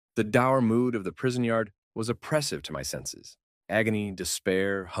The dour mood of the prison yard was oppressive to my senses. Agony,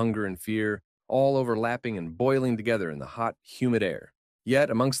 despair, hunger, and fear, all overlapping and boiling together in the hot, humid air. Yet,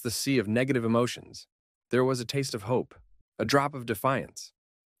 amongst the sea of negative emotions, there was a taste of hope, a drop of defiance,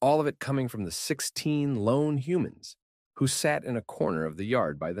 all of it coming from the 16 lone humans who sat in a corner of the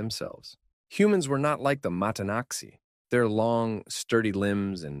yard by themselves. Humans were not like the Matanaxi. Their long, sturdy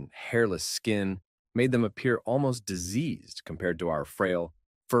limbs and hairless skin made them appear almost diseased compared to our frail,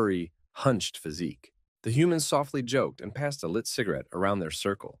 furry, hunched physique. The humans softly joked and passed a lit cigarette around their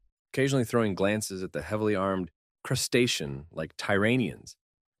circle, occasionally throwing glances at the heavily armed crustacean like Tyranians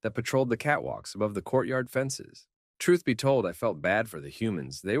that patrolled the catwalks above the courtyard fences. Truth be told, I felt bad for the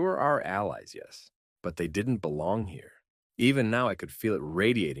humans. They were our allies, yes, but they didn't belong here. Even now I could feel it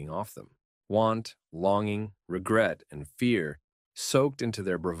radiating off them. Want, longing, regret, and fear soaked into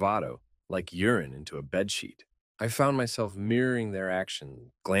their bravado like urine into a bedsheet. I found myself mirroring their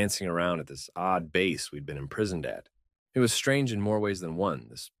action, glancing around at this odd base we'd been imprisoned at. It was strange in more ways than one,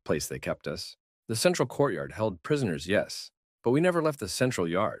 this place they kept us. The central courtyard held prisoners, yes, but we never left the central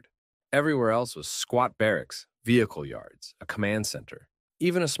yard. Everywhere else was squat barracks, vehicle yards, a command center,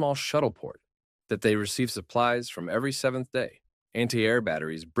 even a small shuttle port that they received supplies from every seventh day. Anti-air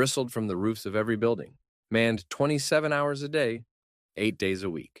batteries bristled from the roofs of every building, manned 27 hours a day, 8 days a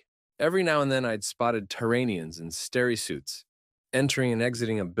week. Every now and then I'd spotted Tyranians in starry suits, entering and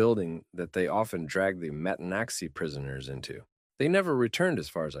exiting a building that they often dragged the Matanaxi prisoners into. They never returned as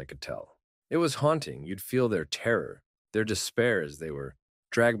far as I could tell. It was haunting. You'd feel their terror, their despair as they were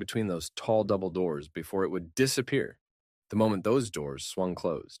dragged between those tall double doors before it would disappear the moment those doors swung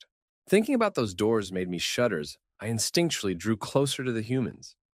closed. Thinking about those doors made me shudder as I instinctually drew closer to the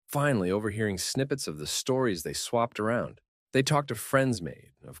humans, finally overhearing snippets of the stories they swapped around. They talked of friends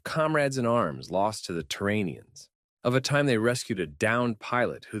made, of comrades in arms lost to the Turanians, of a time they rescued a downed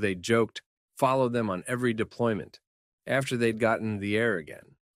pilot who they joked followed them on every deployment after they'd gotten the air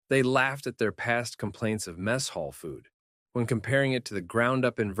again. They laughed at their past complaints of mess hall food, when comparing it to the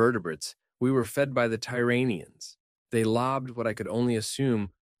ground-up invertebrates we were fed by the Tyranians. They lobbed what I could only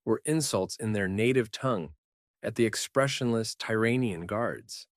assume were insults in their native tongue at the expressionless Tyranian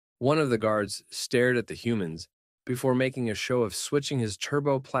guards. One of the guards stared at the humans before making a show of switching his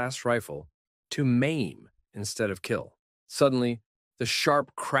turbo-blast rifle to maim instead of kill. Suddenly, the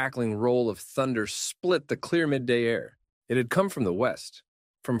sharp, crackling roll of thunder split the clear midday air. It had come from the west,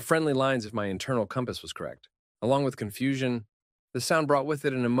 from friendly lines if my internal compass was correct. Along with confusion, the sound brought with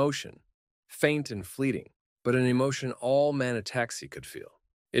it an emotion, faint and fleeting, but an emotion all Manataxi could feel.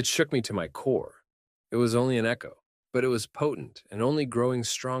 It shook me to my core. It was only an echo, but it was potent and only growing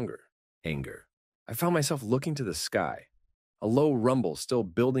stronger. Anger. I found myself looking to the sky, a low rumble still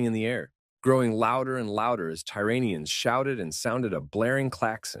building in the air, growing louder and louder as Tyranians shouted and sounded a blaring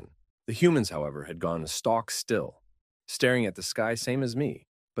klaxon. The humans, however, had gone stock still, staring at the sky same as me,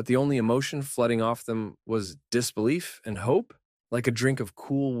 but the only emotion flooding off them was disbelief and hope. Like a drink of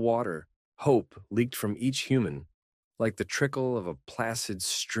cool water, hope leaked from each human, like the trickle of a placid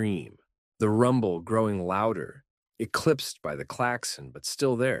stream. The rumble growing louder, eclipsed by the klaxon, but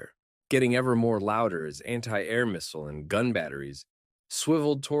still there, getting ever more louder as anti-air missile and gun batteries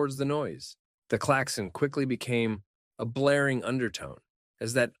swiveled towards the noise. The klaxon quickly became a blaring undertone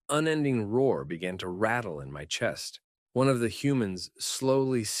as that unending roar began to rattle in my chest. One of the humans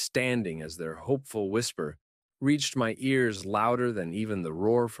slowly standing as their hopeful whisper reached my ears louder than even the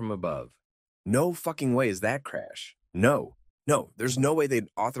roar from above. No fucking way is that Crash. No, there's no way they'd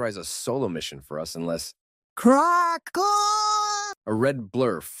authorize a solo mission for us unless... Crackle! A red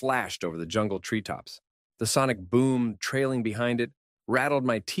blur flashed over the jungle treetops. The sonic boom trailing behind it rattled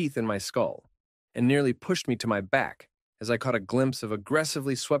my teeth in my skull and nearly pushed me to my back as I caught a glimpse of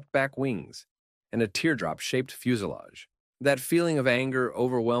aggressively swept back wings and a teardrop-shaped fuselage. That feeling of anger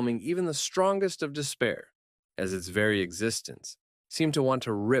overwhelming even the strongest of despair, as its very existence seemed to want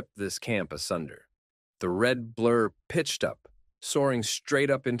to rip this camp asunder. The red blur pitched up, soaring straight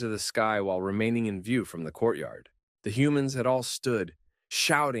up into the sky while remaining in view from the courtyard. The humans had all stood,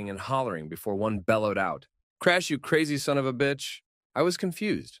 shouting and hollering before one bellowed out, "Crash, you crazy son of a bitch!" I was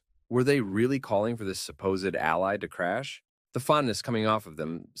confused. Were they really calling for this supposed ally to crash? The fondness coming off of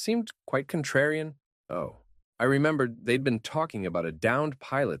them seemed quite contrarian. Oh, I remembered they'd been talking about a downed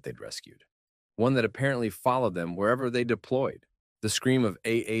pilot they'd rescued, one that apparently followed them wherever they deployed. The scream of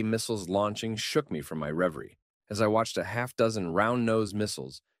AA missiles launching shook me from my reverie as I watched a half-dozen round-nosed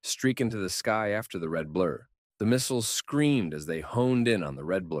missiles streak into the sky after the red blur. The missiles screamed as they honed in on the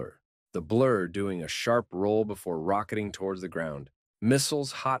red blur, the blur doing a sharp roll before rocketing towards the ground,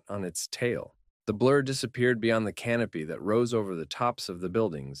 missiles hot on its tail. The blur disappeared beyond the canopy that rose over the tops of the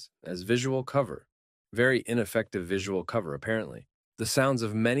buildings as visual cover. Very ineffective visual cover, apparently. The sounds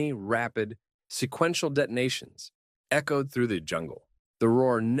of many rapid, sequential detonations echoed through the jungle, the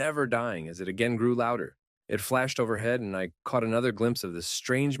roar never dying as it again grew louder. It flashed overhead, and I caught another glimpse of this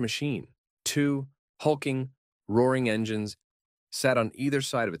strange machine. Two hulking, roaring engines sat on either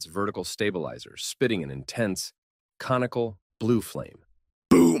side of its vertical stabilizer, spitting an intense, conical blue flame.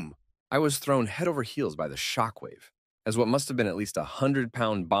 Boom! I was thrown head over heels by the shockwave, as what must have been at least a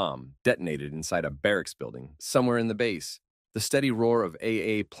 100-pound bomb detonated inside a barracks building somewhere in the base. The steady roar of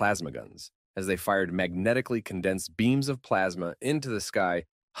AA plasma guns, as they fired magnetically condensed beams of plasma into the sky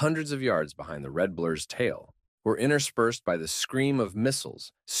hundreds of yards behind the red blur's tail, were interspersed by the scream of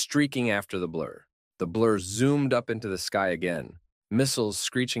missiles streaking after the blur. The blur zoomed up into the sky again, missiles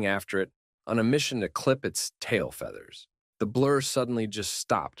screeching after it on a mission to clip its tail feathers. The blur suddenly just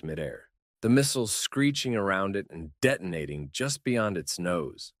stopped midair, the missiles screeching around it and detonating just beyond its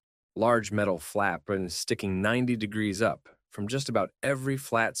nose. Large metal flap sticking 90 degrees up from just about every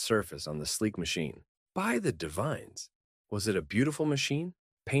flat surface on the sleek machine. By the divines, was it a beautiful machine?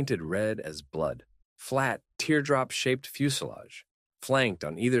 Painted red as blood. Flat, teardrop-shaped fuselage, flanked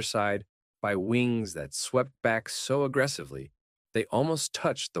on either side by wings that swept back so aggressively they almost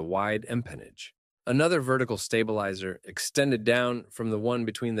touched the wide empennage. Another vertical stabilizer extended down from the one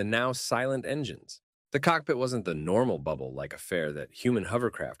between the now silent engines. The cockpit wasn't the normal bubble-like affair that human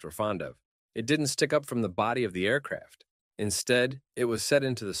hovercraft were fond of. It didn't stick up from the body of the aircraft. Instead, it was set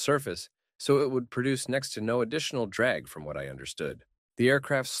into the surface so it would produce next to no additional drag from what I understood. The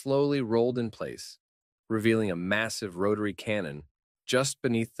aircraft slowly rolled in place, revealing a massive rotary cannon just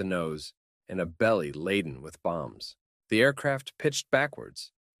beneath the nose and a belly laden with bombs. The aircraft pitched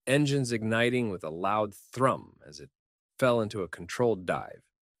backwards, engines igniting with a loud thrum as it fell into a controlled dive.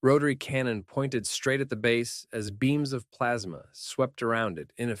 Rotary cannon pointed straight at the base as beams of plasma swept around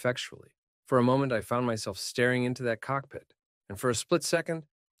it ineffectually. For a moment, I found myself staring into that cockpit, and for a split second,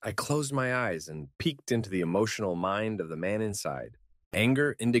 I closed my eyes and peeked into the emotional mind of the man inside.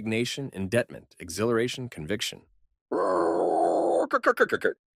 Anger, indignation, indebtment, exhilaration, conviction.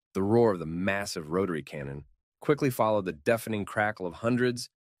 The roar of the massive rotary cannon quickly followed the deafening crackle of hundreds,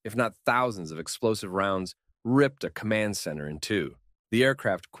 if not thousands, of explosive rounds ripped a command center in two. The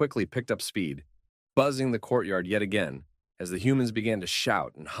aircraft quickly picked up speed, buzzing the courtyard yet again, as the humans began to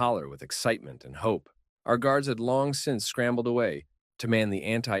shout and holler with excitement and hope. Our guards had long since scrambled away to man the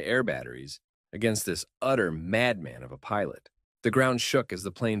anti-air batteries against this utter madman of a pilot. The ground shook as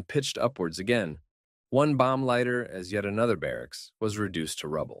the plane pitched upwards again. One bomb lighter, as yet another barracks, was reduced to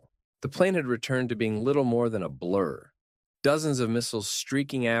rubble. The plane had returned to being little more than a blur, dozens of missiles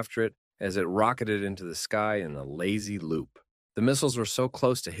streaking after it as it rocketed into the sky in a lazy loop. The missiles were so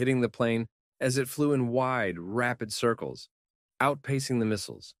close to hitting the plane as it flew in wide, rapid circles, outpacing the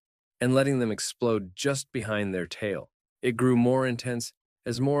missiles and letting them explode just behind their tail. It grew more intense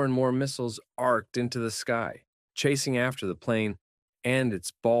as more and more missiles arced into the sky, chasing after the plane and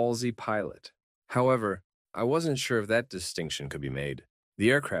its ballsy pilot. However, I wasn't sure if that distinction could be made.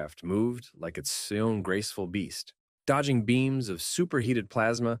 The aircraft moved like its own graceful beast, dodging beams of superheated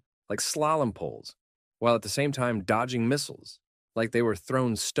plasma like slalom poles, while at the same time dodging missiles like they were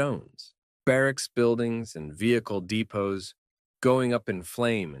thrown stones. Barracks buildings and vehicle depots going up in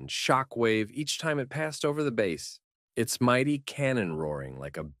flame and shockwave each time it passed over the base, its mighty cannon roaring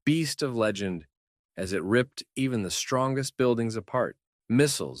like a beast of legend as it ripped even the strongest buildings apart,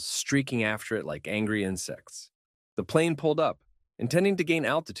 missiles streaking after it like angry insects. The plane pulled up, intending to gain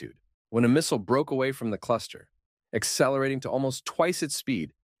altitude, when a missile broke away from the cluster, accelerating to almost twice its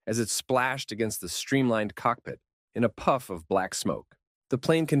speed as it splashed against the streamlined cockpit in a puff of black smoke. The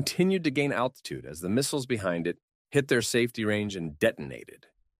plane continued to gain altitude as the missiles behind it hit their safety range and detonated,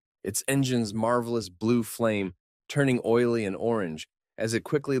 its engine's marvelous blue flame turning oily and orange as it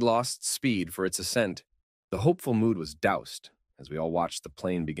quickly lost speed for its ascent. The hopeful mood was doused as we all watched the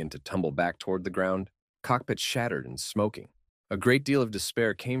plane begin to tumble back toward the ground, cockpit shattered and smoking. A great deal of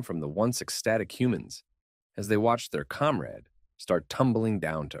despair came from the once ecstatic humans as they watched their comrade start tumbling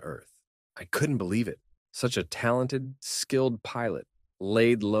down to earth. I couldn't believe it. Such a talented, skilled pilot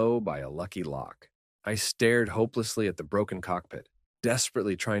laid low by a lucky lock. I stared hopelessly at the broken cockpit,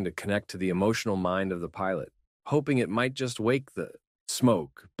 desperately trying to connect to the emotional mind of the pilot, hoping it might just wake the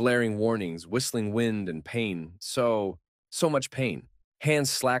smoke, blaring warnings, whistling wind, and pain. So much pain. Hands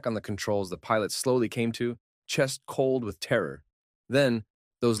slack on the controls, the pilot slowly came to, chest cold with terror. Then,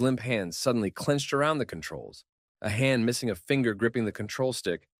 those limp hands suddenly clenched around the controls, a hand missing a finger gripping the control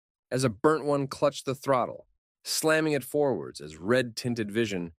stick as a burnt one clutched the throttle, slamming it forwards as red-tinted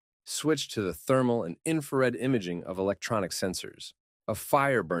vision switched to the thermal and infrared imaging of electronic sensors. A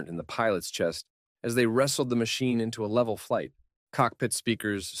fire burnt in the pilot's chest as they wrestled the machine into a level flight, cockpit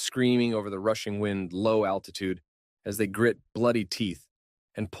speakers screaming over the rushing wind, low altitude, as they grit bloody teeth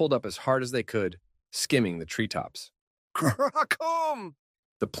and pulled up as hard as they could, skimming the treetops. Krakum!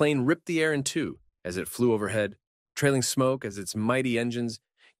 The plane ripped the air in two as it flew overhead, trailing smoke as its mighty engines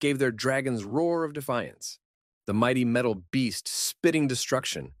gave their dragon's roar of defiance. The mighty metal beast spitting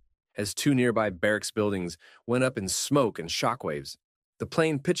destruction as two nearby barracks buildings went up in smoke and shockwaves, the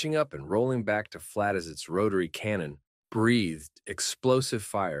plane pitching up and rolling back to flat as its rotary cannon breathed explosive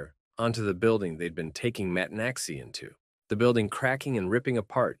fire onto the building they'd been taking Matanaxi into, the building cracking and ripping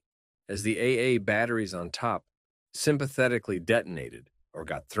apart as the AA batteries on top sympathetically detonated or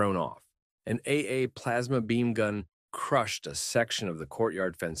got thrown off. An AA plasma beam gun crushed a section of the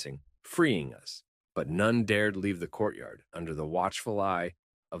courtyard fencing, freeing us, but none dared leave the courtyard under the watchful eye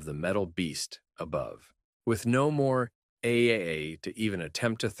of the metal beast above. With no more AAA to even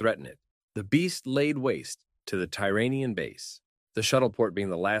attempt to threaten it, the beast laid waste to the Tyranian base, the shuttle port being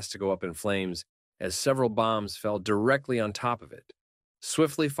the last to go up in flames as several bombs fell directly on top of it,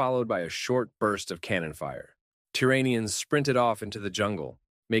 swiftly followed by a short burst of cannon fire. Tyranians sprinted off into the jungle,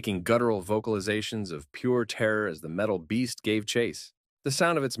 making guttural vocalizations of pure terror as the metal beast gave chase, the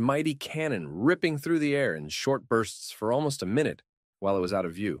sound of its mighty cannon ripping through the air in short bursts for almost a minute while it was out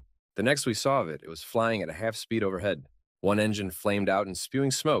of view. The next we saw of it, it was flying at a half speed overhead. One engine flamed out and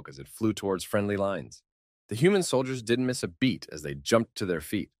spewing smoke as it flew towards friendly lines. The human soldiers didn't miss a beat as they jumped to their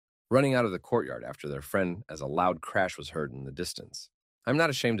feet, running out of the courtyard after their friend as a loud crash was heard in the distance. I'm not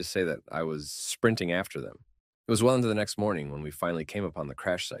ashamed to say that I was sprinting after them. It was well into the next morning when we finally came upon the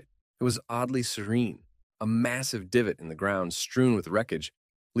crash site. It was oddly serene, a massive divot in the ground strewn with wreckage,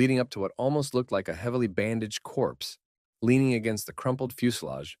 leading up to what almost looked like a heavily bandaged corpse, leaning against the crumpled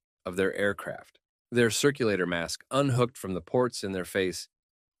fuselage of their aircraft, their circulator mask unhooked from the ports in their face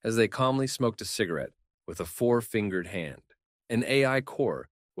as they calmly smoked a cigarette with a four-fingered hand. An AI core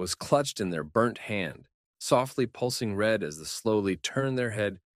was clutched in their burnt hand, softly pulsing red as they slowly turned their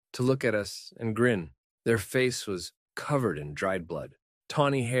head to look at us and grin. Their face was covered in dried blood,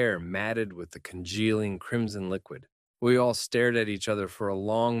 tawny hair matted with the congealing crimson liquid. We all stared at each other for a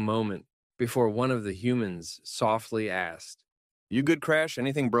long moment before one of the humans softly asked, "You good, Crash?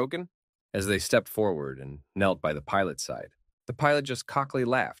 Anything broken?" As they stepped forward and knelt by the pilot's side. The pilot just cockily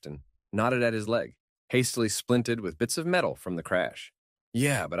laughed and nodded at his leg, hastily splinted with bits of metal from the crash.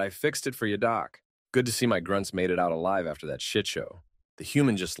 "Yeah, but I fixed it for you, Doc. Good to see my grunts made it out alive after that shit show." The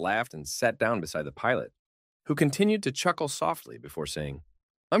human just laughed and sat down beside the pilot, who continued to chuckle softly before saying,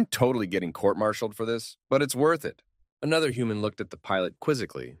 "I'm totally getting court-martialed for this, but it's worth it." Another human looked at the pilot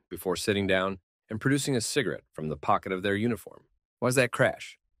quizzically before sitting down and producing a cigarette from the pocket of their uniform. "Why's that,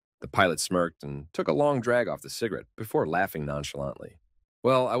 Crash?" The pilot smirked and took a long drag off the cigarette before laughing nonchalantly.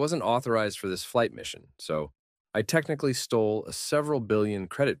 "Well, I wasn't authorized for this flight mission, so I technically stole a several billion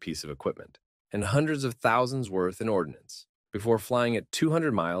credit piece of equipment and hundreds of thousands worth in ordnance before flying at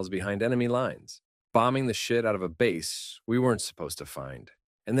 200 miles behind enemy lines, bombing the shit out of a base we weren't supposed to find,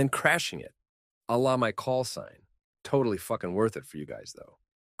 and then crashing it, a la my call sign. Totally fucking worth it for you guys, though."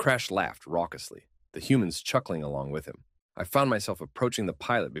 Crash laughed raucously, the humans chuckling along with him. I found myself approaching the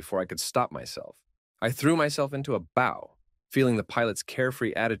pilot before I could stop myself. I threw myself into a bow, feeling the pilot's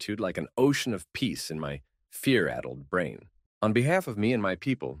carefree attitude like an ocean of peace in my fear-addled brain. "On behalf of me and my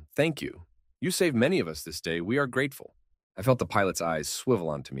people, thank you. You saved many of us this day. We are grateful." I felt the pilot's eyes swivel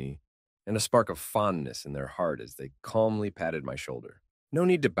onto me, and a spark of fondness in their heart as they calmly patted my shoulder. "No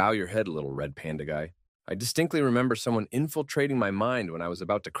need to bow your head, little red panda guy. I distinctly remember someone infiltrating my mind when I was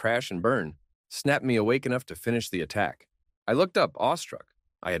about to crash and burn, snapped me awake enough to finish the attack. I looked up, awestruck.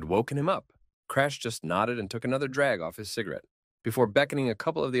 I had woken him up. Crash just nodded and took another drag off his cigarette, before beckoning a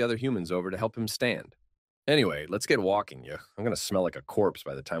couple of the other humans over to help him stand. "Anyway, let's get walking, you. I'm going to smell like a corpse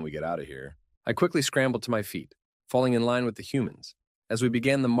by the time we get out of here." I quickly scrambled to my feet, falling in line with the humans, as we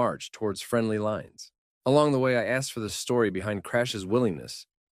began the march towards friendly lines. Along the way, I asked for the story behind Crash's willingness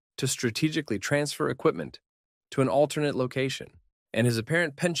to strategically transfer equipment to an alternate location, and his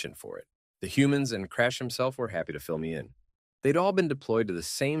apparent penchant for it. The humans and Crash himself were happy to fill me in. They'd all been deployed to the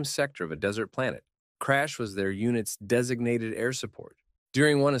same sector of a desert planet. Crash was their unit's designated air support.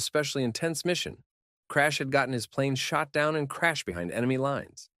 During one especially intense mission, Crash had gotten his plane shot down and crashed behind enemy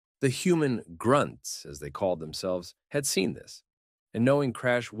lines. The human grunts, as they called themselves, had seen this, and knowing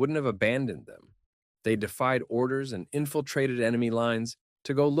Crash wouldn't have abandoned them, they defied orders and infiltrated enemy lines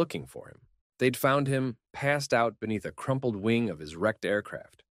to go looking for him. They'd found him passed out beneath a crumpled wing of his wrecked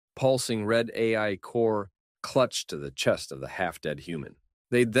aircraft, pulsing red AI core clutched to the chest of the half-dead human.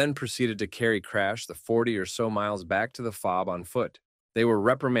 They then proceeded to carry Crash the 40 or so miles back to the fob on foot. They were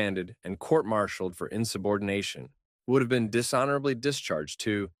reprimanded and court-martialed for insubordination, would have been dishonorably discharged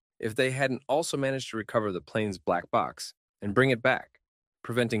too if they hadn't also managed to recover the plane's black box and bring it back,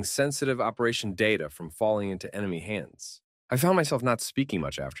 preventing sensitive operation data from falling into enemy hands. I found myself not speaking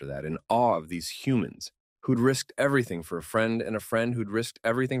much after that, in awe of these humans who'd risked everything for a friend and a friend who'd risked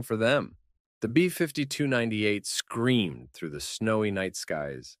everything for them. The B-5298 screamed through the snowy night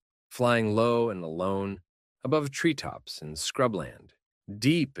skies, flying low and alone above treetops and scrubland,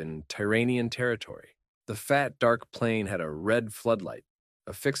 deep in Tyranian territory. The fat, dark plane had a red floodlight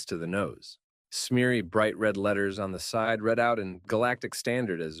affixed to the nose. Smeary, bright red letters on the side read out in galactic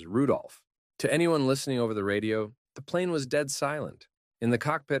standard as Rudolph. To anyone listening over the radio, the plane was dead silent. In the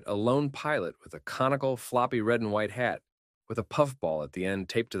cockpit, a lone pilot with a conical, floppy red and white hat, with a puffball at the end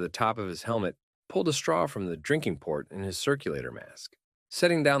taped to the top of his helmet, pulled a straw from the drinking port in his circulator mask.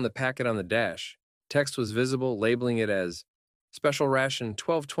 Setting down the packet on the dash, text was visible labeling it as Special Ration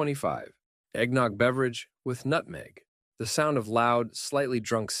 1225, eggnog beverage with nutmeg. The sound of loud, slightly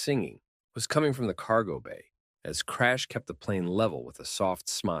drunk singing was coming from the cargo bay, as Crash kept the plane level with a soft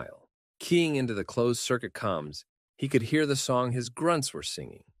smile. Keying into the closed-circuit comms, he could hear the song his grunts were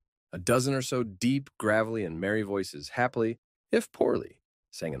singing. A dozen or so deep, gravelly, and merry voices happily, if poorly,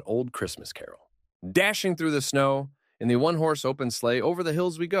 sang an old Christmas carol. Dashing through the snow, in the one-horse open sleigh, over the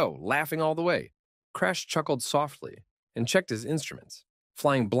hills we go, laughing all the way. Crash chuckled softly and checked his instruments,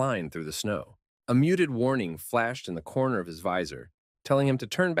 flying blind through the snow. A muted warning flashed in the corner of his visor, telling him to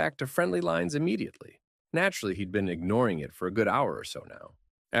turn back to friendly lines immediately. Naturally, he'd been ignoring it for a good hour or so now.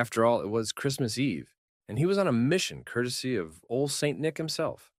 After all, it was Christmas Eve, and he was on a mission courtesy of old St. Nick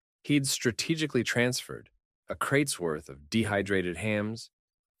himself. He'd strategically transferred a crate's worth of dehydrated hams,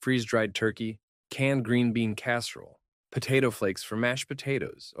 freeze-dried turkey, canned green bean casserole, potato flakes for mashed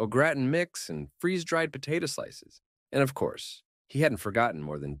potatoes, au gratin mix, and freeze-dried potato slices. And of course, he hadn't forgotten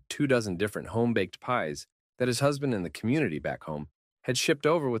more than 24 different home-baked pies that his husband and the community back home had shipped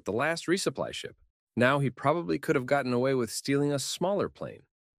over with the last resupply ship. Now he probably could have gotten away with stealing a smaller plane,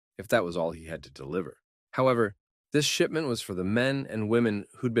 if that was all he had to deliver. However, this shipment was for the men and women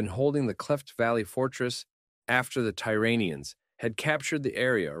who'd been holding the Cleft Valley Fortress after the Tyranians had captured the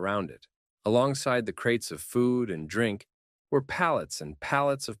area around it. Alongside the crates of food and drink were pallets and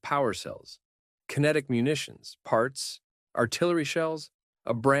pallets of power cells, kinetic munitions, parts, artillery shells,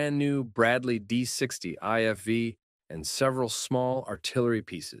 a brand new Bradley D-60 IFV, and several small artillery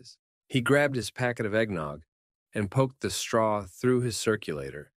pieces. He grabbed his packet of eggnog and poked the straw through his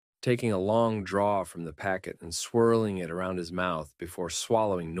circulator, taking a long draw from the packet and swirling it around his mouth before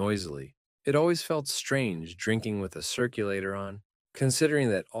swallowing noisily. It always felt strange drinking with a circulator on, considering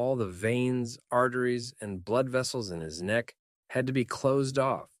that all the veins, arteries, and blood vessels in his neck had to be closed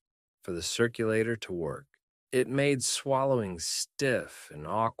off for the circulator to work. It made swallowing stiff and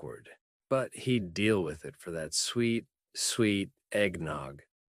awkward, but he'd deal with it for that sweet, sweet eggnog.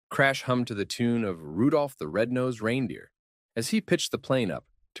 Crash hummed to the tune of Rudolph the Red-Nosed Reindeer as he pitched the plane up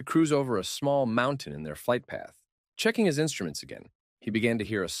to cruise over a small mountain in their flight path. Checking his instruments again, he began to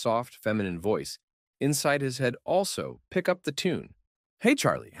hear a soft, feminine voice inside his head also pick up the tune. "Hey,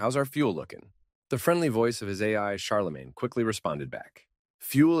 Charlie, how's our fuel looking?" The friendly voice of his AI, Charlemagne, quickly responded back.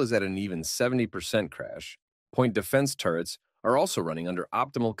 "Fuel is at an even 70%, Crash. Point defense turrets are also running under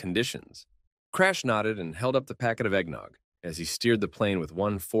optimal conditions." Crash nodded and held up the packet of eggnog as he steered the plane with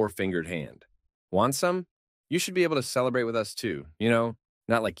one four-fingered hand. "Want some? You should be able to celebrate with us too,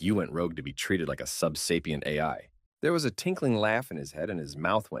 not like you went rogue to be treated like a sub-sapient AI." There was a tinkling laugh in his head and his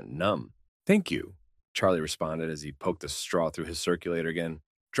mouth went numb. "Thank you," Charlie responded as he poked the straw through his circulator again.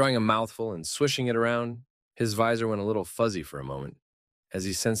 Drawing a mouthful and swishing it around, his visor went a little fuzzy for a moment as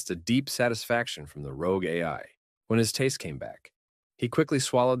he sensed a deep satisfaction from the rogue AI. When his taste came back, he quickly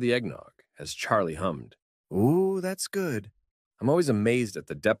swallowed the eggnog as Charlie hummed. "Ooh, that's good. I'm always amazed at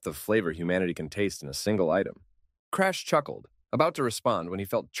the depth of flavor humanity can taste in a single item." Crash chuckled, about to respond when he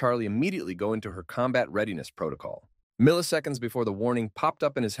felt Charlie immediately go into her combat readiness protocol. Milliseconds before the warning popped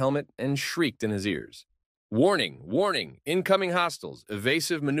up in his helmet and shrieked in his ears. "Warning, warning, incoming hostiles,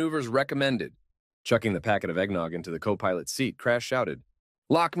 evasive maneuvers recommended." Chucking the packet of eggnog into the co-pilot's seat, Crash shouted,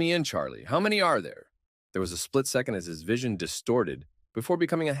 "Lock me in, Charlie. How many are there?" There was a split second as his vision distorted before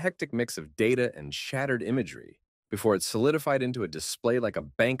becoming a hectic mix of data and shattered imagery, before it solidified into a display like a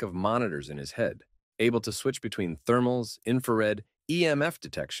bank of monitors in his head, able to switch between thermals, infrared, EMF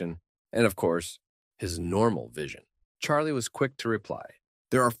detection, and, of course, his normal vision. Charlie was quick to reply.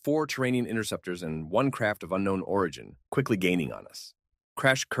 "There are 4 Tyranian interceptors and 1 craft of unknown origin, quickly gaining on us."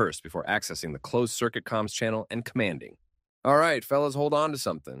 Crash cursed before accessing the closed-circuit comms channel and commanding, All right, fellas, hold on to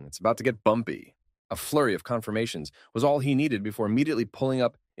something. It's about to get bumpy. A flurry of confirmations was all he needed before immediately pulling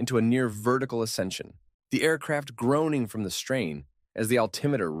up into a near vertical ascension, the aircraft groaning from the strain as the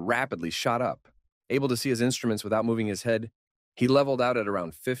altimeter rapidly shot up. Able to see his instruments without moving his head, he leveled out at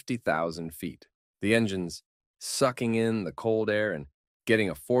around 50,000 feet, the engines sucking in the cold air and getting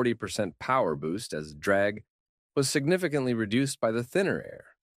a 40% power boost as drag was significantly reduced by the thinner air.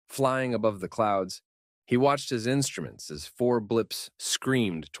 Flying above the clouds, he watched his instruments as 4 blips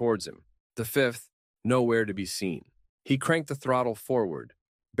screamed towards him, the 5th nowhere to be seen. He cranked the throttle forward,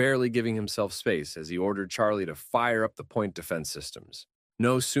 barely giving himself space as he ordered Charlie to fire up the point defense systems.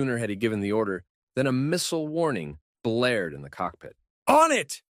 No sooner had he given the order than a missile warning blared in the cockpit. "On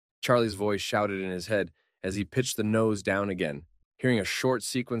it!" Charlie's voice shouted in his head as he pitched the nose down again, hearing a short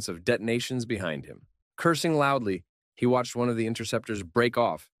sequence of detonations behind him. Cursing loudly, he watched one of the interceptors break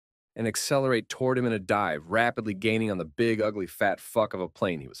off and accelerate toward him in a dive, rapidly gaining on the big, ugly, fat fuck of a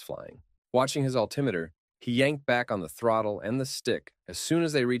plane he was flying. Watching his altimeter, he yanked back on the throttle and the stick as soon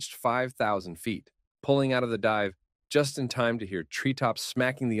as they reached 5,000 feet, pulling out of the dive just in time to hear treetops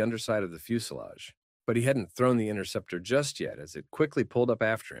smacking the underside of the fuselage. But he hadn't thrown the interceptor just yet as it quickly pulled up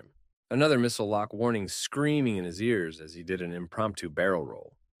after him, another missile lock warning screaming in his ears as he did an impromptu barrel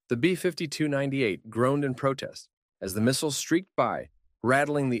roll. The B-52-98 groaned in protest as the missile streaked by,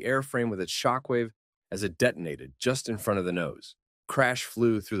 rattling the airframe with its shockwave as it detonated just in front of the nose. Crash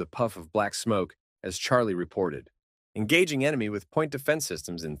flew through the puff of black smoke as Charlie reported. "Engaging enemy with point defense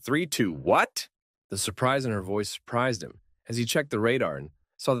systems in 3, 2, what?" The surprise in her voice surprised him as he checked the radar and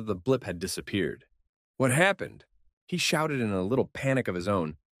saw that the blip had disappeared. "What happened?" He shouted in a little panic of his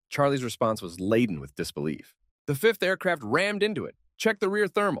own. Charlie's response was laden with disbelief. "The 5th aircraft rammed into it. Check the rear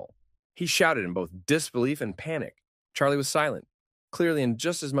thermal." He shouted in both disbelief and panic. Charlie was silent, clearly in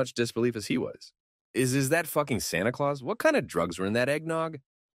just as much disbelief as he was. Is that fucking Santa Claus? What kind of drugs were in that eggnog?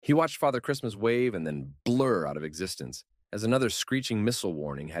 He watched Father Christmas wave and then blur out of existence as another screeching missile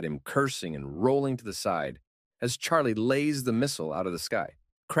warning had him cursing and rolling to the side as Charlie lased the missile out of the sky.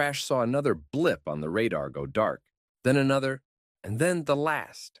 Crash saw another blip on the radar go dark, then another, and then the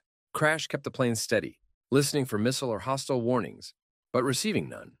last. Crash kept the plane steady, listening for missile or hostile warnings, but receiving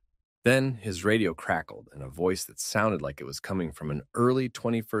none. Then his radio crackled, and a voice that sounded like it was coming from an early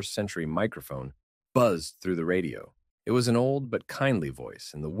 21st century microphone buzzed through the radio. It was an old but kindly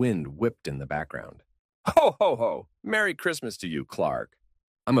voice, and the wind whipped in the background. "Ho, ho, ho! Merry Christmas to you, Clark.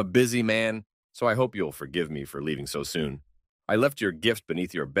 I'm a busy man, so I hope you'll forgive me for leaving so soon. I left your gift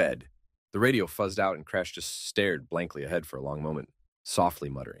beneath your bed." The radio fuzzed out, and Crash just stared blankly ahead for a long moment, softly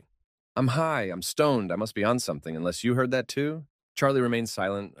muttering, "I'm high, I'm stoned, I must be on something, unless you heard that too?" Charlie remained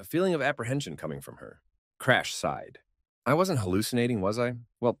silent, a feeling of apprehension coming from her. Crash sighed. "I wasn't hallucinating, was I?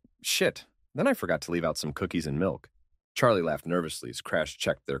 Well, shit. Then I forgot to leave out some cookies and milk." Charlie laughed nervously as Crash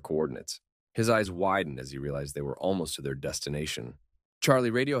checked their coordinates. His eyes widened as he realized they were almost to their destination. "Charlie,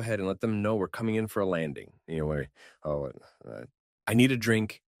 radio ahead and let them know we're coming in for a landing." "I need a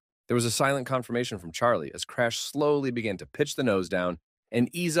drink." There was a silent confirmation from Charlie as Crash slowly began to pitch the nose down and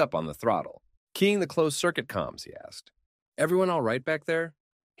ease up on the throttle. "Keying the closed circuit comms," he asked. "Everyone all right back there?"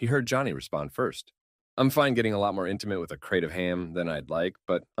 He heard Johnny respond first. "I'm fine getting a lot more intimate with a crate of ham than I'd like,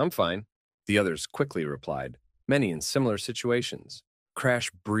 but I'm fine." The others quickly replied, many in similar situations. Crash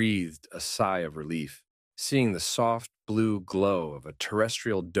breathed a sigh of relief, seeing the soft blue glow of a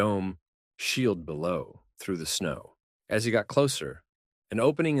terrestrial dome shield below through the snow. As he got closer, an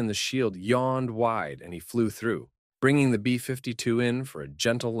opening in the shield yawned wide and he flew through, bringing the B-52 in for a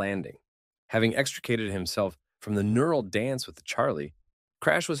gentle landing. Having extricated himself from the neural dance with Charlie,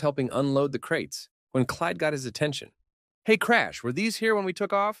 Crash was helping unload the crates when Clyde got his attention. "Hey, Crash, were these here when we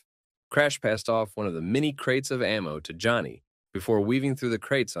took off?" Crash passed off one of the mini crates of ammo to Johnny before weaving through the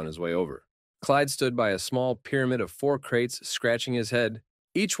crates on his way over. Clyde stood by a small pyramid of 4 crates, scratching his head.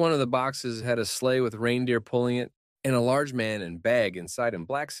 Each one of the boxes had a sleigh with reindeer pulling it and a large man and bag inside in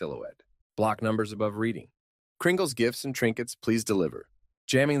black silhouette, block numbers above reading. "Kringle's gifts and trinkets, please deliver."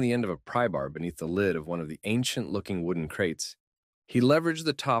 Jamming the end of a pry bar beneath the lid of one of the ancient-looking wooden crates, he leveraged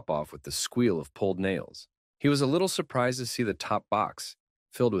the top off with the squeal of pulled nails. He was a little surprised to see the top box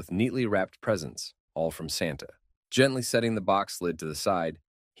filled with neatly wrapped presents, all from Santa. Gently setting the box lid to the side,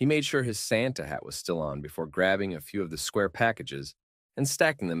 he made sure his Santa hat was still on before grabbing a few of the square packages and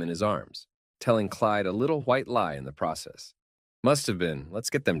stacking them in his arms, telling Clyde a little white lie in the process. "Must have been. Let's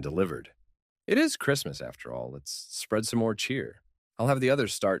get them delivered. It is Christmas, after all. Let's spread some more cheer. I'll have the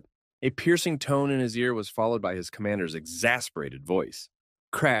others start." A piercing tone in his ear was followed by his commander's exasperated voice.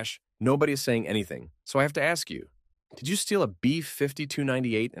 "Crash, nobody is saying anything, so I have to ask you. Did you steal a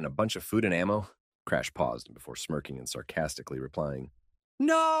B-52-98 and a bunch of food and ammo?" Crash paused before smirking and sarcastically replying,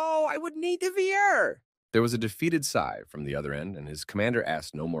 "No, I would need the VR." There was a defeated sigh from the other end, and his commander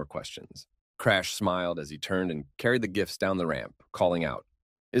asked no more questions. Crash smiled as he turned and carried the gifts down the ramp, calling out,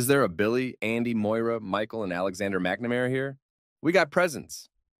 "Is there a Billy, Andy, Moira, Michael, and Alexander McNamara here? We got presents."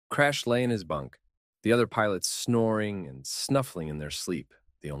 Crash lay in his bunk, the other pilots snoring and snuffling in their sleep,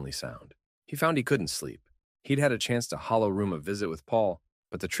 the only sound. He found he couldn't sleep. He'd had a chance to hollow room a visit with Paul,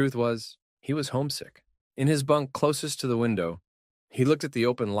 but the truth was, he was homesick. In his bunk closest to the window, he looked at the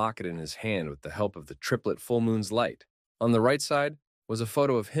open locket in his hand with the help of the triplet full moon's light. On the right side was a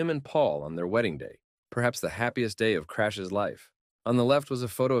photo of him and Paul on their wedding day, perhaps the happiest day of Crash's life. On the left was a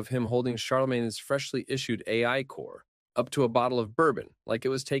photo of him holding Charlemagne's freshly issued AI core up to a bottle of bourbon like it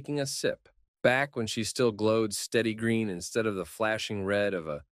was taking a sip, back when she still glowed steady green instead of the flashing red of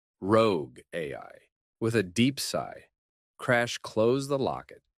a rogue AI. With a deep sigh, Crash closed the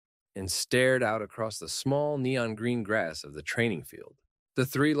locket and stared out across the small neon green grass of the training field. The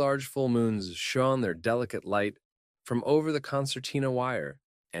three large full moons shone their delicate light from over the concertina wire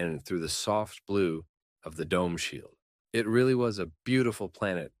and through the soft blue of the dome shield. It really was a beautiful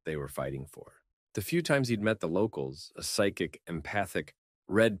planet they were fighting for. The few times he'd met the locals, a psychic, empathic,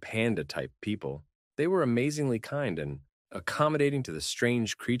 red panda type people, they were amazingly kind and accommodating to the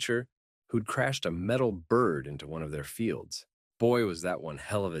strange creature who'd crashed a metal bird into one of their fields. Boy, was that one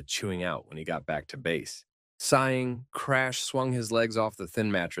hell of a chewing out when he got back to base. Sighing, Crash swung his legs off the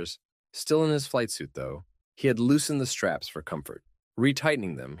thin mattress. Still in his flight suit, though, he had loosened the straps for comfort.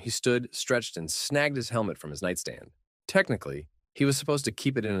 Retightening them, he stood, stretched, and snagged his helmet from his nightstand. Technically, he was supposed to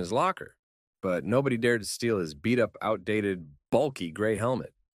keep it in his locker, but nobody dared to steal his beat-up, outdated, bulky gray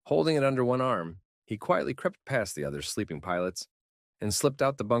helmet. Holding it under one arm, he quietly crept past the other sleeping pilots and slipped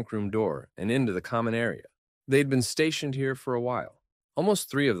out the bunkroom door and into the common area. They'd been stationed here for a while, almost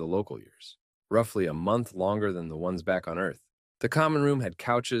 3 of the local years, roughly a month longer than the ones back on Earth. The common room had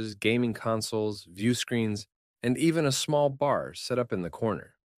couches, gaming consoles, view screens, and even a small bar set up in the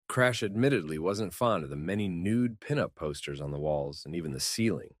corner. Crash admittedly wasn't fond of the many nude pinup posters on the walls and even the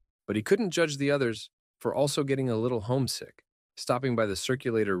ceiling, but he couldn't judge the others for also getting a little homesick. Stopping by the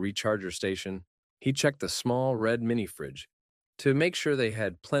circulator recharger station, he checked the small red mini fridge to make sure they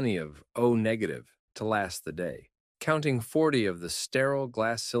had plenty of O negative to last the day. Counting 40 of the sterile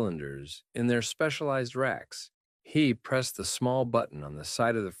glass cylinders in their specialized racks, he pressed the small button on the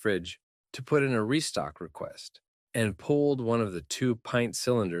side of the fridge to put in a restock request and pulled one of the 2-pint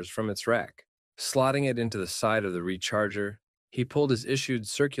cylinders from its rack. Slotting it into the side of the recharger, he pulled his issued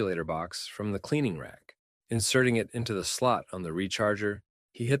circulator box from the cleaning rack. Inserting it into the slot on the recharger,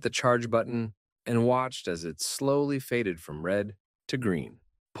 he hit the charge button and watched as it slowly faded from red to green.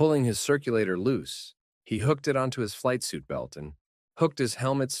 Pulling his circulator loose, he hooked it onto his flight suit belt and hooked his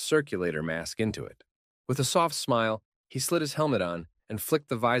helmet's circulator mask into it. With a soft smile, he slid his helmet on and flicked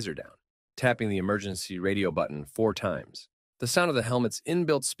the visor down, tapping the emergency radio button 4 times. The sound of the helmet's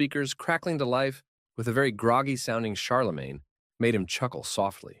inbuilt speakers crackling to life with a very groggy-sounding Charlemagne made him chuckle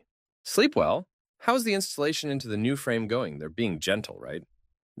softly. "Sleep well? How's the installation into the new frame going? They're being gentle, right?"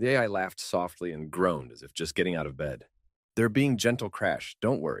 The AI laughed softly and groaned as if just getting out of bed. "They're being gentle, Crash.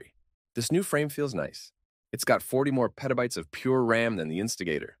 Don't worry. This new frame feels nice. It's got 40 more petabytes of pure RAM than the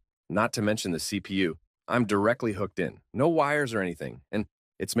Instigator, not to mention the CPU. I'm directly hooked in. No wires or anything, and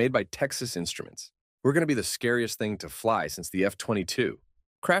it's made by Texas Instruments. We're going to be the scariest thing to fly since the F-22.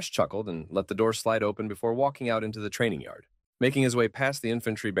 Crash chuckled and let the door slide open before walking out into the training yard. Making his way past the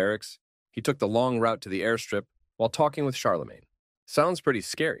infantry barracks, he took the long route to the airstrip while talking with Charlemagne. "Sounds pretty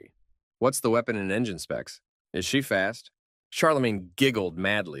scary. What's the weapon and engine specs? Is she fast?" Charlemagne giggled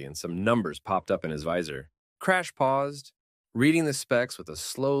madly and some numbers popped up in his visor. Crash paused, reading the specs with a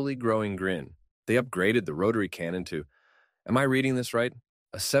slowly growing grin. They upgraded the rotary cannon to, am I reading this right?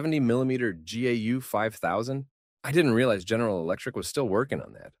 A 70mm GAU 5000? I didn't realize General Electric was still working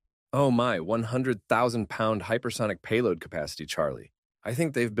on that. Oh my, 100,000-pound hypersonic payload capacity, Charlie. I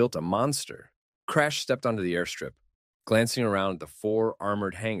think they've built a monster. Crash stepped onto the airstrip, glancing around at the 4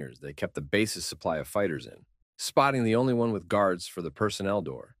 armored hangars they kept the base's supply of fighters in. Spotting the only one with guards for the personnel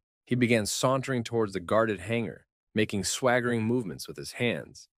door, he began sauntering towards the guarded hangar, making swaggering movements with his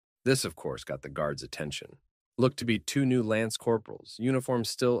hands. This, of course, got the guards' attention. Looked to be 2 new lance corporals, uniforms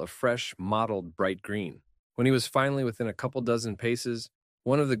still a fresh, mottled bright green. When he was finally within a couple dozen paces,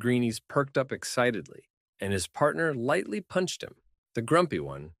 one of the greenies perked up excitedly, and his partner lightly punched him. The grumpy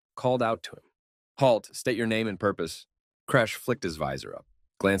one called out to him. "Halt, state your name and purpose." Crash flicked his visor up,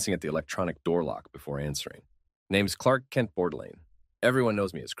 glancing at the electronic door lock before answering. "Name's Clark Kent Bordelane. Everyone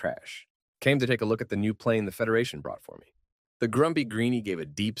knows me as Crash. Came to take a look at the new plane the Federation brought for me." The grumpy greenie gave a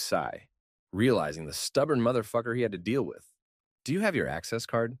deep sigh, realizing the stubborn motherfucker he had to deal with. Do you have your access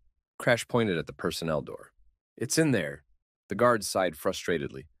card? Crash pointed at the personnel door. It's in there. The guard sighed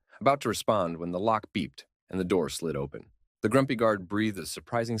frustratedly, about to respond when the lock beeped and the door slid open. The grumpy guard breathed a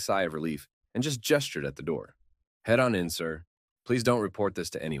surprising sigh of relief and just gestured at the door. Head on in, sir. Please don't report this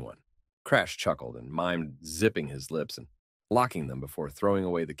to anyone. Crash chuckled and mimed zipping his lips and locking them before throwing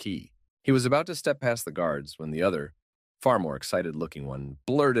away the key. He was about to step past the guards when the other, far more excited-looking one,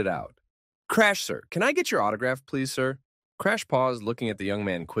 blurted out. Crash, sir, can I get your autograph, please, sir? Crash paused, looking at the young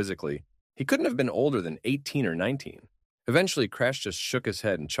man quizzically. He couldn't have been older than 18 or 19. Eventually, Crash just shook his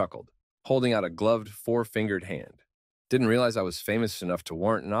head and chuckled, holding out a gloved, four-fingered hand. Didn't realize I was famous enough to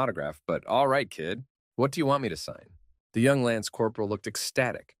warrant an autograph, but all right, kid. What do you want me to sign? The young Lance Corporal looked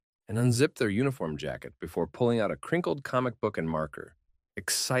ecstatic and unzipped their uniform jacket before pulling out a crinkled comic book and marker,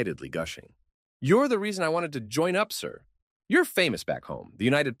 excitedly gushing. You're the reason I wanted to join up, sir. You're famous back home. The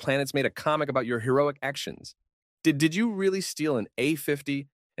United Planets made a comic about your heroic actions. Did you really steal an A-50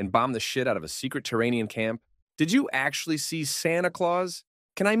 and bomb the shit out of a secret Terranian camp? Did you actually see Santa Claus?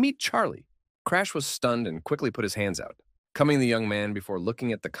 Can I meet Charlie? Crash was stunned and quickly put his hands out, coming the young man before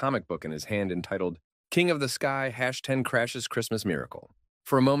looking at the comic book in his hand entitled King of the Sky #10 Crash's Christmas Miracle.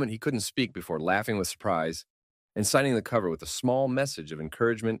 For a moment, he couldn't speak before laughing with surprise and signing the cover with a small message of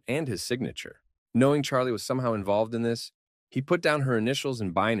encouragement and his signature. Knowing Charlie was somehow involved in this, he put down her initials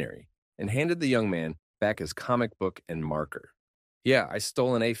in binary and handed the young man back his comic book and marker. Yeah, I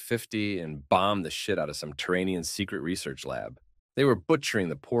stole an A-50 and bombed the shit out of some Terranian secret research lab. They were butchering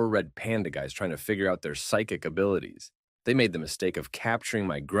the poor red panda guys trying to figure out their psychic abilities. They made the mistake of capturing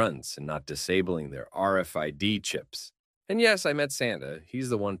my grunts and not disabling their RFID chips. And yes, I met Santa. He's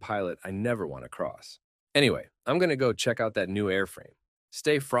the one pilot I never want to cross. Anyway, I'm going to go check out that new airframe.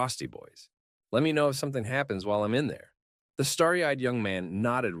 Stay frosty, boys. Let me know if something happens while I'm in there. The starry-eyed young man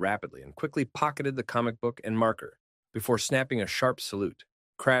nodded rapidly and quickly pocketed the comic book and marker before snapping a sharp salute.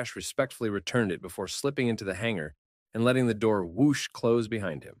 Crash respectfully returned it before slipping into the hangar and letting the door whoosh close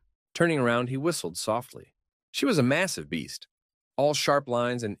behind him. Turning around, he whistled softly. She was a massive beast, all sharp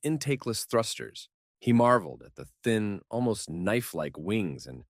lines and intakeless thrusters. He marveled at the thin, almost knife-like wings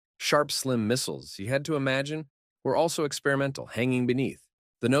and sharp, slim missiles he had to imagine were also experimental, hanging beneath.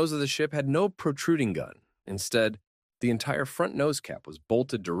 The nose of the ship had no protruding gun. Instead, the entire front nose cap was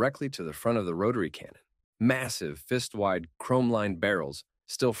bolted directly to the front of the rotary cannon. Massive, fist-wide, chrome-lined barrels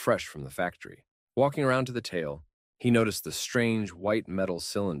still fresh from the factory. Walking around to the tail, he noticed the strange white metal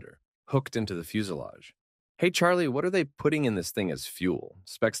cylinder hooked into the fuselage. Hey, Charlie, what are they putting in this thing as fuel?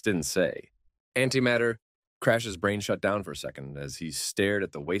 Specs didn't say. Antimatter. Crash's brain shut down for a second as he stared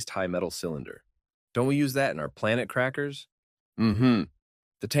at the waist-high metal cylinder. Don't we use that in our planet crackers? Mm-hmm.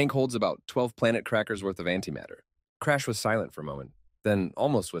 The tank holds about 12 planet crackers worth of antimatter. Crash was silent for a moment, then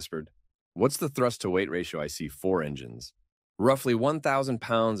almost whispered, What's the thrust-to-weight ratio I see 4 engines? Roughly 1,000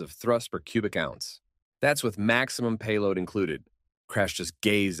 pounds of thrust per cubic ounce. That's with maximum payload included. Crash just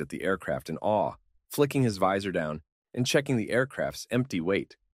gazed at the aircraft in awe, flicking his visor down and checking the aircraft's empty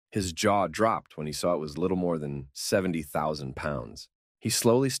weight. His jaw dropped when he saw it was little more than 70,000 pounds. He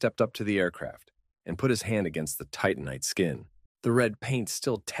slowly stepped up to the aircraft and put his hand against the Titanite skin, the red paint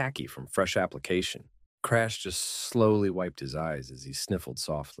still tacky from fresh application. Crash just slowly wiped his eyes as he sniffled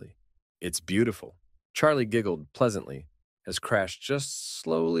softly. It's beautiful. Charlie giggled pleasantly as Crash just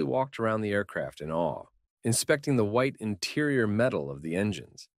slowly walked around the aircraft in awe, inspecting the white interior metal of the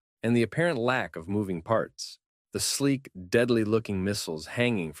engines and the apparent lack of moving parts, the sleek, deadly-looking missiles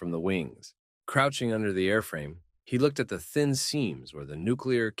hanging from the wings. Crouching under the airframe, he looked at the thin seams where the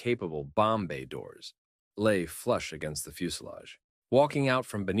nuclear-capable bomb bay doors lay flush against the fuselage. Walking out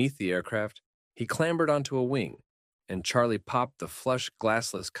from beneath the aircraft, he clambered onto a wing, and Charlie popped the flush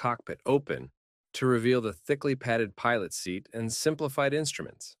glassless cockpit open to reveal the thickly padded pilot seat and simplified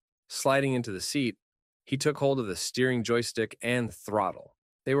instruments. Sliding into the seat, he took hold of the steering joystick and throttle.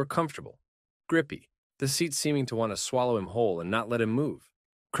 They were comfortable, grippy, the seat seeming to want to swallow him whole and not let him move.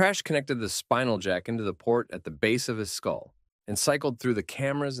 Crash connected the spinal jack into the port at the base of his skull and cycled through the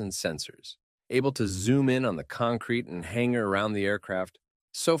cameras and sensors, able to zoom in on the concrete and hangar around the aircraft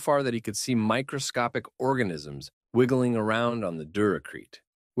so far that he could see microscopic organisms wiggling around on the Duracrete.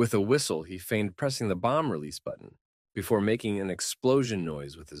 With a whistle, he feigned pressing the bomb release button before making an explosion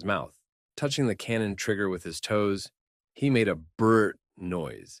noise with his mouth. Touching the cannon trigger with his toes, he made a brrrt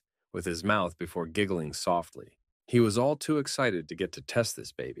noise with his mouth before giggling softly. He was all too excited to get to test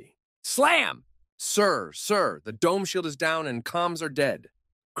this baby. Slam! Sir, the dome shield is down and comms are dead.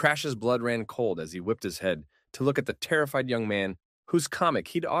 Crash's blood ran cold as he whipped his head to look at the terrified young man whose comic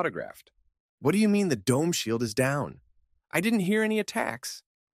he'd autographed. What do you mean the dome shield is down? I didn't hear any attacks.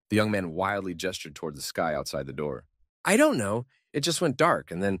 The young man wildly gestured toward the sky outside the door. I don't know. It just went dark,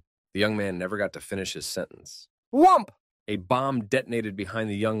 and then the young man never got to finish his sentence. Whump! A bomb detonated behind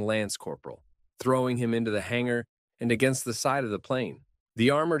the young lance corporal, throwing him into the hangar and against the side of the plane. The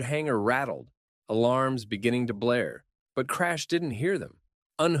armored hangar rattled, alarms beginning to blare, but Crash didn't hear them,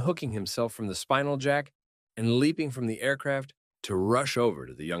 unhooking himself from the spinal jack and leaping from the aircraft to rush over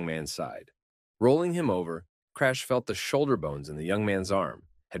to the young man's side. Rolling him over, Crash felt the shoulder bones in the young man's arm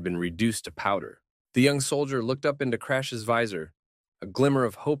had been reduced to powder. The young soldier looked up into Crash's visor, a glimmer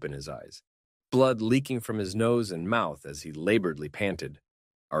of hope in his eyes, blood leaking from his nose and mouth as he laboredly panted.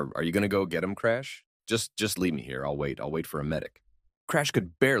 Are you going to go get him, Crash? Just leave me here. I'll wait for a medic. Crash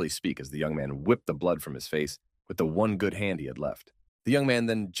could barely speak as the young man whipped the blood from his face with the one good hand he had left. The young man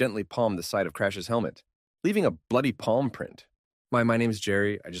then gently palmed the side of Crash's helmet, leaving a bloody palm print. My name's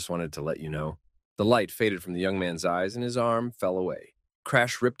Jerry. I just wanted to let you know. The light faded from the young man's eyes and his arm fell away.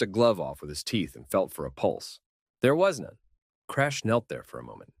 Crash ripped a glove off with his teeth and felt for a pulse. There was none. Crash knelt there for a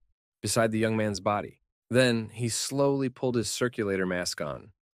moment, beside the young man's body. Then he slowly pulled his circulator mask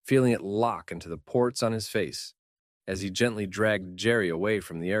on, feeling it lock into the ports on his face as he gently dragged Jerry away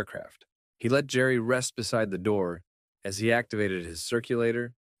from the aircraft. He let Jerry rest beside the door as he activated his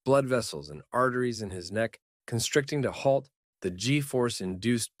circulator, blood vessels and arteries in his neck constricting to halt the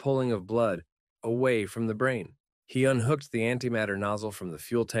G-force-induced pulling of blood away from the brain. He unhooked the antimatter nozzle from the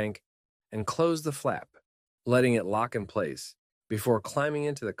fuel tank and closed the flap, letting it lock in place before climbing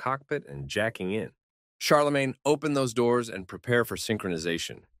into the cockpit and jacking in. Charlemagne, open those doors and prepare for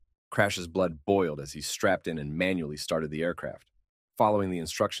synchronization. Crash's blood boiled as he strapped in and manually started the aircraft, following the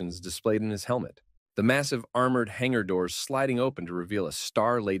instructions displayed in his helmet. The massive armored hangar doors sliding open to reveal a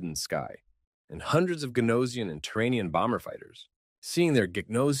star-laden sky, and hundreds of Gnosian and Terranian bomber fighters. Seeing their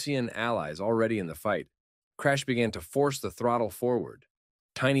Gnosian allies already in the fight, Crash began to force the throttle forward,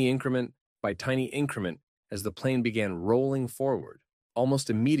 tiny increment by tiny increment as the plane began rolling forward,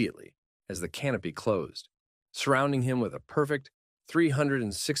 almost immediately as the canopy closed, surrounding him with a perfect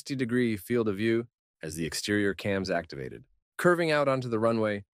 360-degree field of view as the exterior cams activated. Curving out onto the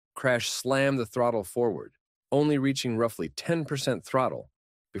runway, Crash slammed the throttle forward, only reaching roughly 10% throttle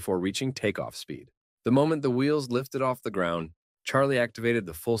before reaching takeoff speed. The moment the wheels lifted off the ground, Charlie activated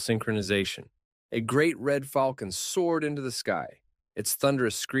the full synchronization. A great red falcon soared into the sky, its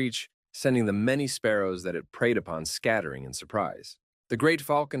thunderous screech sending the many sparrows that it preyed upon scattering in surprise. The great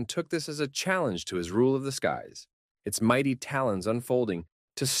falcon took this as a challenge to his rule of the skies, its mighty talons unfolding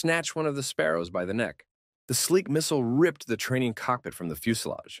to snatch one of the sparrows by the neck. The sleek missile ripped the training cockpit from the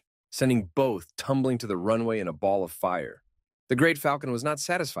fuselage, sending both tumbling to the runway in a ball of fire. The great falcon was not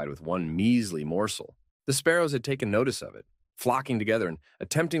satisfied with one measly morsel. The sparrows had taken notice of it, flocking together and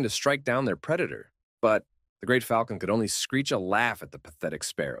attempting to strike down their predator. But the great falcon could only screech a laugh at the pathetic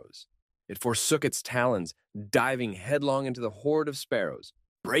sparrows. It forsook its talons, diving headlong into the horde of sparrows,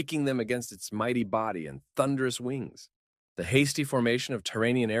 breaking them against its mighty body and thunderous wings. The hasty formation of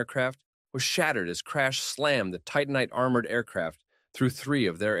Terranian aircraft was shattered as Crash slammed the Titanite armored aircraft through 3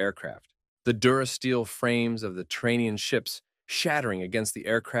 of their aircraft. The durasteel frames of the Terranian ships shattering against the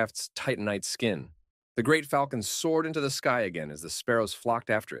aircraft's Titanite skin. The great falcon soared into the sky again as the sparrows flocked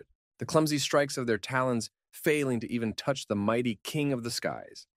after it, the clumsy strikes of their talons failing to even touch the mighty king of the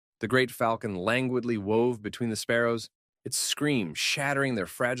skies. The great falcon languidly wove between the sparrows, its scream shattering their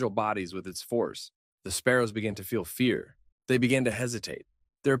fragile bodies with its force. The sparrows began to feel fear. They began to hesitate,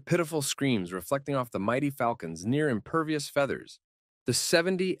 their pitiful screams reflecting off the mighty falcon's near-impervious feathers. The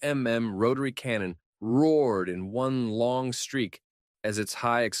 70 rotary cannon roared in one long streak as its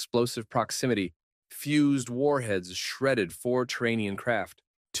high explosive proximity fused warheads shredded 4 Terranian craft,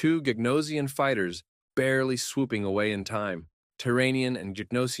 2 Gnosian fighters barely swooping away in time, Terranian and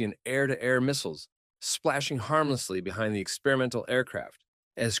Gnosian air-to-air missiles splashing harmlessly behind the experimental aircraft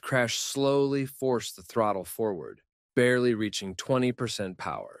as Crash slowly forced the throttle forward, barely reaching 20%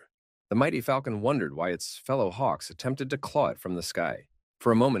 power. The mighty falcon wondered why its fellow hawks attempted to claw it from the sky.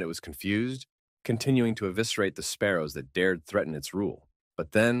 For a moment it was confused, continuing to eviscerate the sparrows that dared threaten its rule.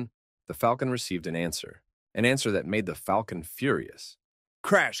 But then, the falcon received an answer that made the falcon furious.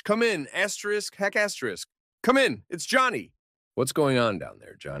 Crash, come in, asterisk, heck asterisk. Come in, it's Johnny. What's going on down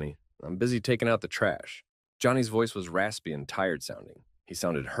there, Johnny? I'm busy taking out the trash. Johnny's voice was raspy and tired sounding. He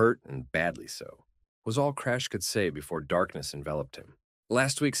sounded hurt and badly so. Was all Crash could say before darkness enveloped him.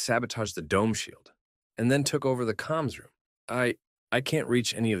 Last week sabotaged the dome shield, and then took over the comms room. I can't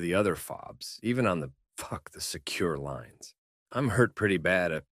reach any of the other fobs, even on the secure lines. I'm hurt pretty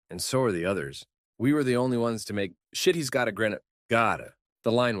bad, and so are the others. We were the only ones to make... Shit, he's got a grenade. Gotta.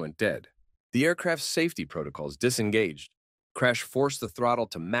 The line went dead. The aircraft's safety protocols disengaged. Crash forced the throttle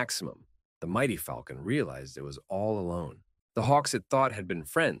to maximum. The mighty Falcon realized it was all alone. The hawks it thought had been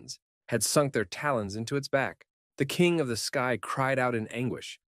friends had sunk their talons into its back. The king of the sky cried out in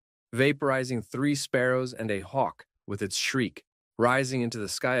anguish, vaporizing 3 sparrows and a hawk with its shriek. Rising into the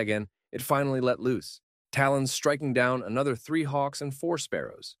sky again, it finally let loose, talons striking down another 3 hawks and 4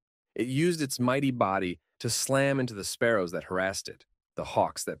 sparrows. It used its mighty body to slam into the sparrows that harassed it, the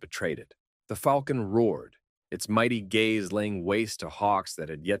hawks that betrayed it. The falcon roared, its mighty gaze laying waste to hawks that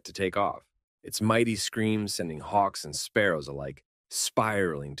had yet to take off, its mighty scream sending hawks and sparrows alike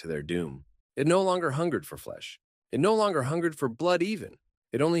spiraling to their doom. It no longer hungered for flesh. It no longer hungered for blood even.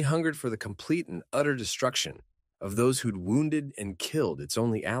 It only hungered for the complete and utter destruction of those who'd wounded and killed its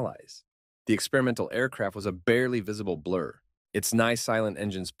only allies. The experimental aircraft was a barely visible blur, its nigh-silent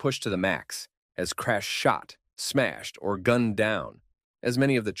engines pushed to the max as Crash shot, smashed, or gunned down as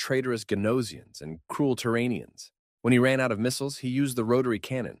many of the traitorous Genosians and cruel Terranians. When he ran out of missiles, he used the rotary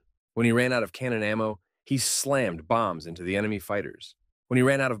cannon. When he ran out of cannon ammo, he slammed bombs into the enemy fighters. When he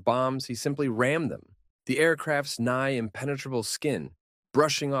ran out of bombs, he simply rammed them, the aircraft's nigh impenetrable skin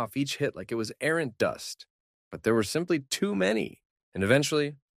brushing off each hit like it was errant dust. But there were simply too many, and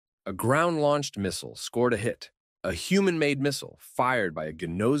eventually, a ground-launched missile scored a hit. A human-made missile, fired by a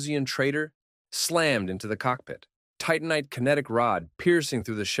Genosian traitor, slammed into the cockpit, Titanite kinetic rod piercing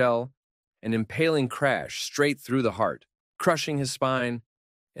through the shell and impaling Crash straight through the heart, crushing his spine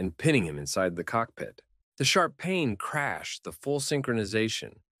and pinning him inside the cockpit. The sharp pain crashed the full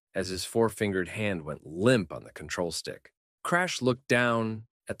synchronization as his 4-fingered hand went limp on the control stick. Crash looked down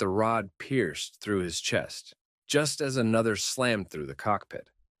at the rod pierced through his chest, just as another slammed through the cockpit.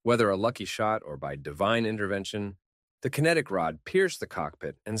 Whether a lucky shot or by divine intervention, the kinetic rod pierced the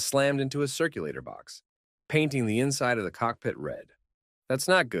cockpit and slammed into a circulator box, painting the inside of the cockpit red. "That's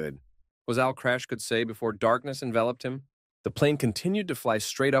not good," was all Crash could say before darkness enveloped him. The plane continued to fly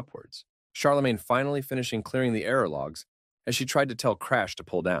straight upwards, Charlemagne finally finishing clearing the error logs as she tried to tell Crash to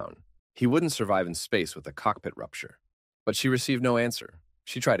pull down. He wouldn't survive in space with a cockpit rupture. But she received no answer.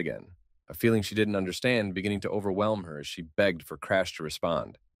 She tried again, a feeling she didn't understand beginning to overwhelm her as she begged for Crash to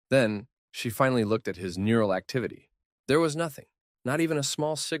respond. Then, she finally looked at his neural activity. There was nothing, not even a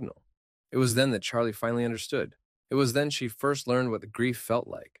small signal. It was then that Charlie finally understood. It was then she first learned what the grief felt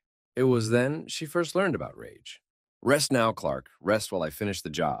like. It was then she first learned about rage. "Rest now, Clark. Rest while I finish the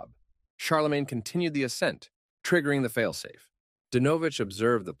job." Charlemagne continued the ascent, triggering the failsafe. Dinovich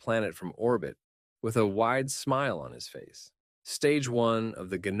observed the planet from orbit with a wide smile on his face. Stage 1 of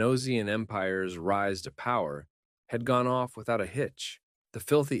the Genosian Empire's rise to power had gone off without a hitch. The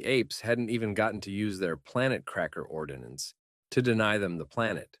filthy apes hadn't even gotten to use their planet cracker ordinance to deny them the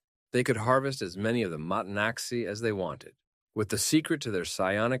planet. They could harvest as many of the Matanaxi as they wanted. With the secret to their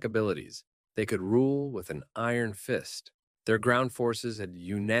psionic abilities, they could rule with an iron fist. Their ground forces had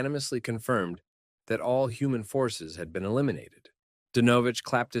unanimously confirmed that all human forces had been eliminated. Dinovich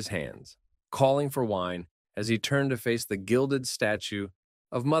clapped his hands, calling for wine as he turned to face the gilded statue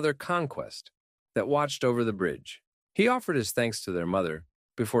of Mother Conquest that watched over the bridge. He offered his thanks to their mother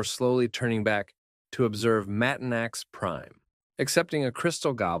before slowly turning back to observe Matanax Prime. Accepting a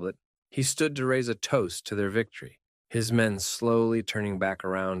crystal goblet, he stood to raise a toast to their victory, his men slowly turning back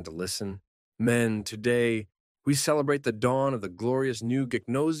around to listen. "Men, today we celebrate the dawn of the glorious new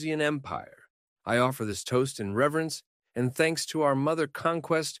Gegnosian Empire. I offer this toast in reverence and thanks to our Mother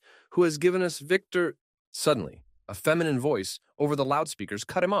Conquest who has given us victor—" Suddenly, a feminine voice over the loudspeakers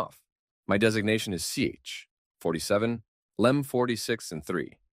cut him off. "My designation is CH. 47, Lem 46 and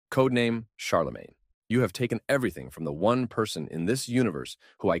 3. Codename Charlemagne. You have taken everything from the one person in this universe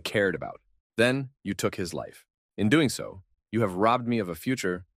who I cared about. Then you took his life. In doing so, you have robbed me of a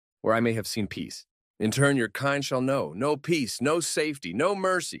future where I may have seen peace. In turn, your kind shall know no peace, no safety, no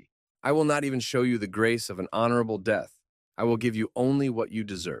mercy. I will not even show you the grace of an honorable death. I will give you only what you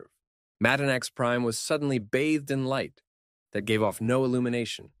deserve." Matanax Prime was suddenly bathed in light that gave off no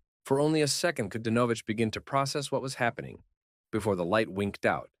illumination. For only a second could Dinovich begin to process what was happening before the light winked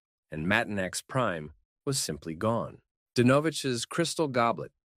out, and Matanax Prime was simply gone. Dinovich's crystal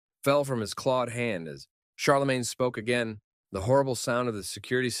goblet fell from his clawed hand as Charlemagne spoke again, the horrible sound of the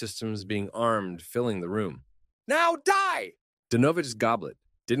security systems being armed filling the room. "Now die!" Dinovich's goblet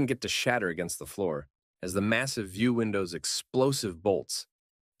didn't get to shatter against the floor as the massive view window's explosive bolts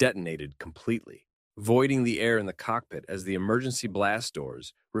detonated completely, voiding the air in the cockpit as the emergency blast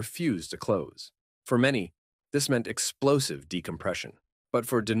doors refused to close. For many, this meant explosive decompression. But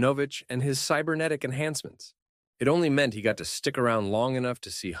for Dinovich and his cybernetic enhancements, it only meant he got to stick around long enough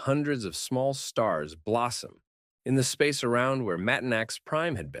to see hundreds of small stars blossom in the space around where Matanax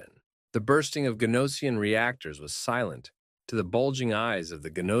Prime had been. The bursting of Genosian reactors was silent to the bulging eyes of the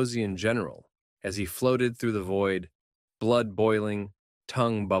Ganosian general as he floated through the void, blood boiling,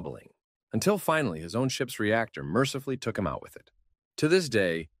 tongue bubbling, until finally his own ship's reactor mercifully took him out with it. To this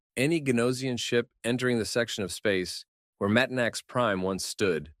day, any Ganosian ship entering the section of space where Metanax Prime once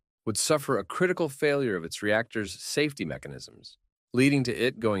stood would suffer a critical failure of its reactor's safety mechanisms, leading to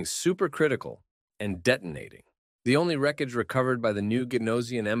it going supercritical and detonating. The only wreckage recovered by the new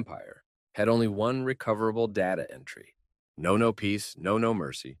Ganosian Empire had only one recoverable data entry. No peace, no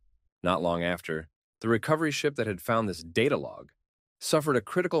mercy. Not long after, the recovery ship that had found this data log suffered a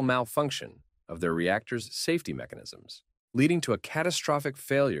critical malfunction of their reactor's safety mechanisms, leading to a catastrophic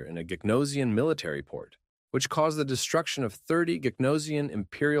failure in a Gagnosian military port, which caused the destruction of 30 Gagnosian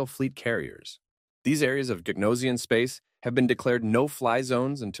Imperial Fleet carriers. These areas of Gagnosian space have been declared no-fly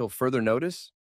zones until further notice,